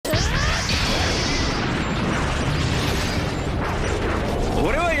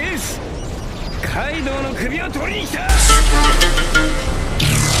Hello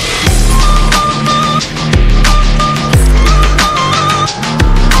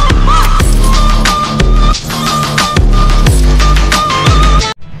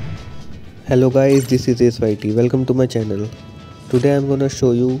guys, this is ACEYT. Welcome to my channel. Today I'm gonna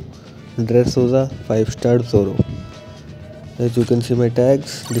show you Dressrosa 5-star Zoro. As you can see my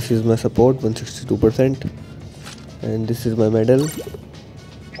tags, this is my support 162% and this is my medal.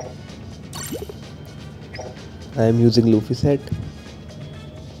 I am using Luffy set.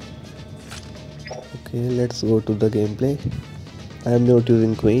 Okay, let's go to the gameplay. I am not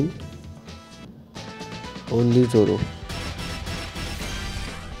using Queen, only Zoro.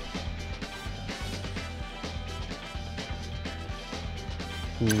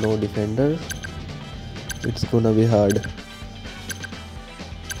 No defender, it's gonna be hard.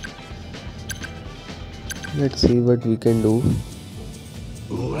 Let's see what we can do.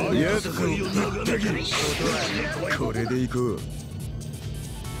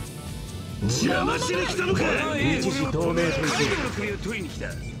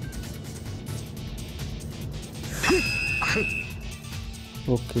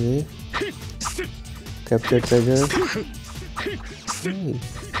 Okay, capture treasure. Hey.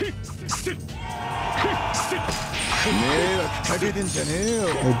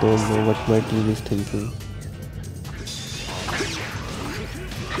 I don't know what my team is thinking.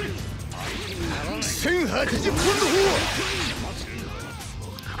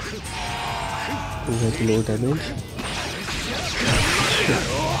 We have low damage.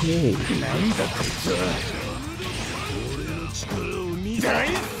 Hey.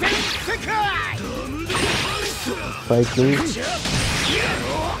 Fight me.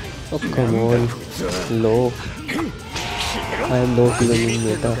 Oh come on, low. I am not even in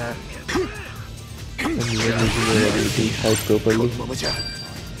meta. I'm not using my ability to fight properly.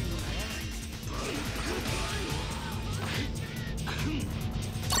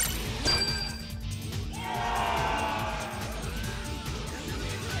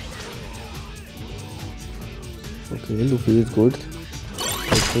 Okay, Luffy is good. I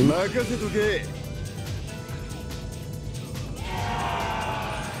think.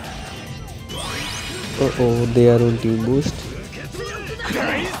 Oh, they are on team boost.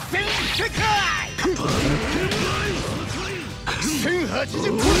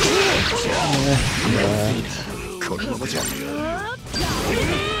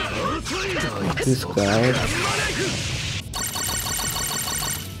 This guy.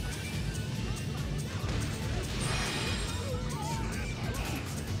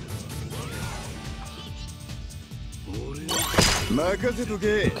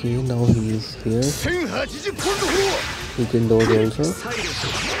 Okay, now he is here. He can dodge also.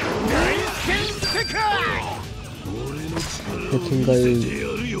 I think I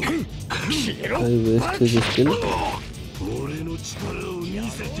waste his skill.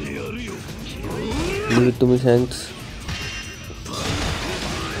 Leave it to me, thanks.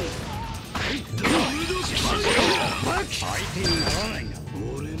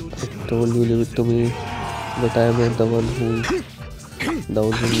 I told you leave it to me, but I am not the one who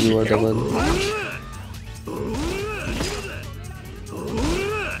down him, you are the one.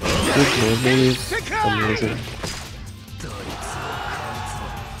 This model is amazing.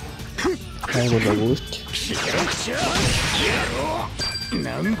 I am on the boost.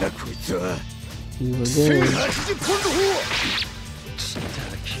 You again.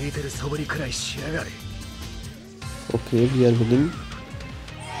 Okay, we are winning.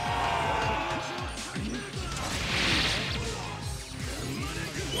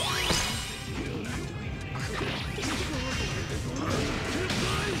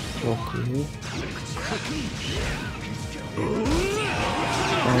 Okay.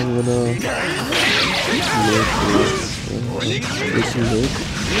 I'm gonna make this late.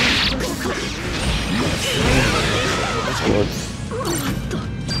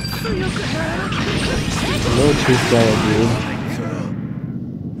 Not this guy again.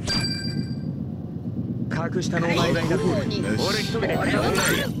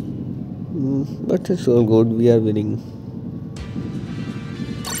 But it's all good, we are winning.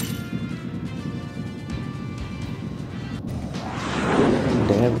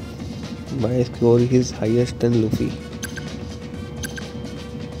 Damn, my score is highest than Luffy.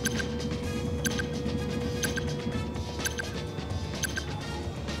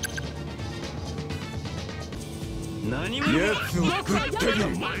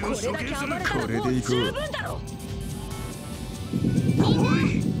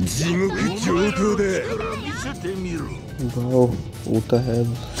 Wow, Uta have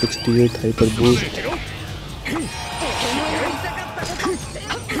 68 hyper boost.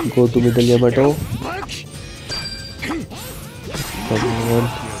 Go to middle Yamato. Come on.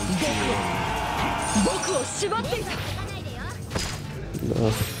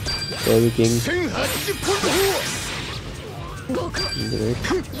 No. Heavy King. Great.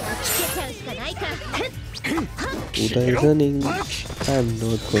 Uda is running. I'm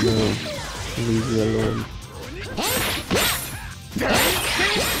not gonna leave you alone.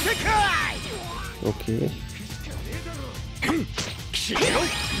 Okay.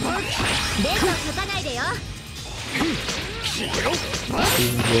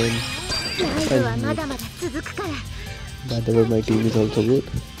 By the way, my team is also good.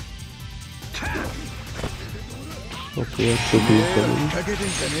 Okay, should be coming.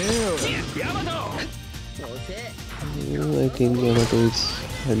 I think Yamato is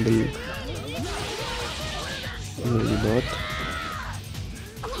handled. Maybe not.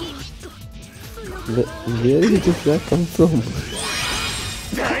 Where did this guy come from?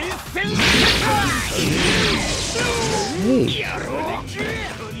 Hey!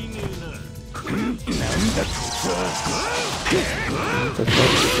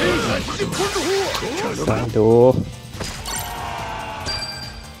 Sado.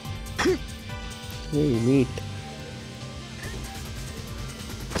 Hey, meat.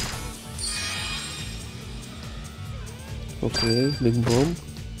 Okay, big bomb.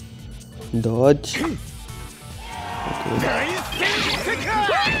 Dodge. Okay.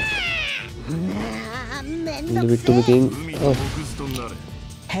 Leave it to the king. Oh.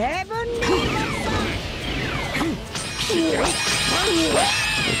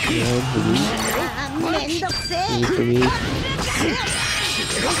 Okay, leave it to me.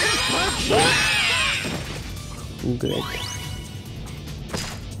 Great.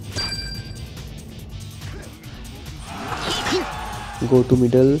 Go to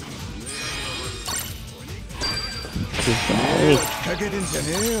middle. Goodbye.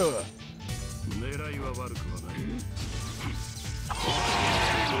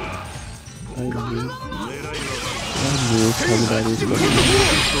 I knew somebody is coming.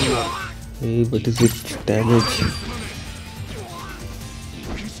 Hey, what is it? Damage.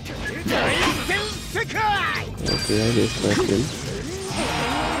 Okay, I guess my kill.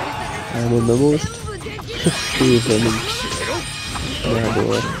 I'm on the most. He is running. Yeah,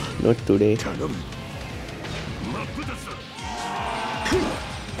 boy. Not today. Okay.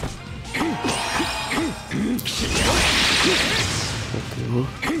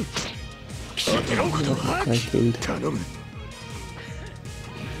 I killed.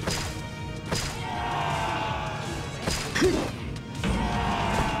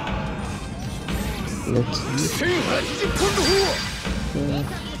 Let's see.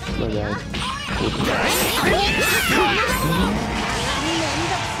 My bad.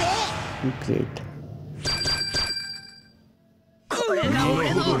 Great.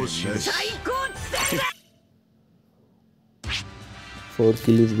 Four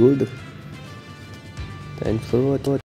kill is good. Thanks for watching.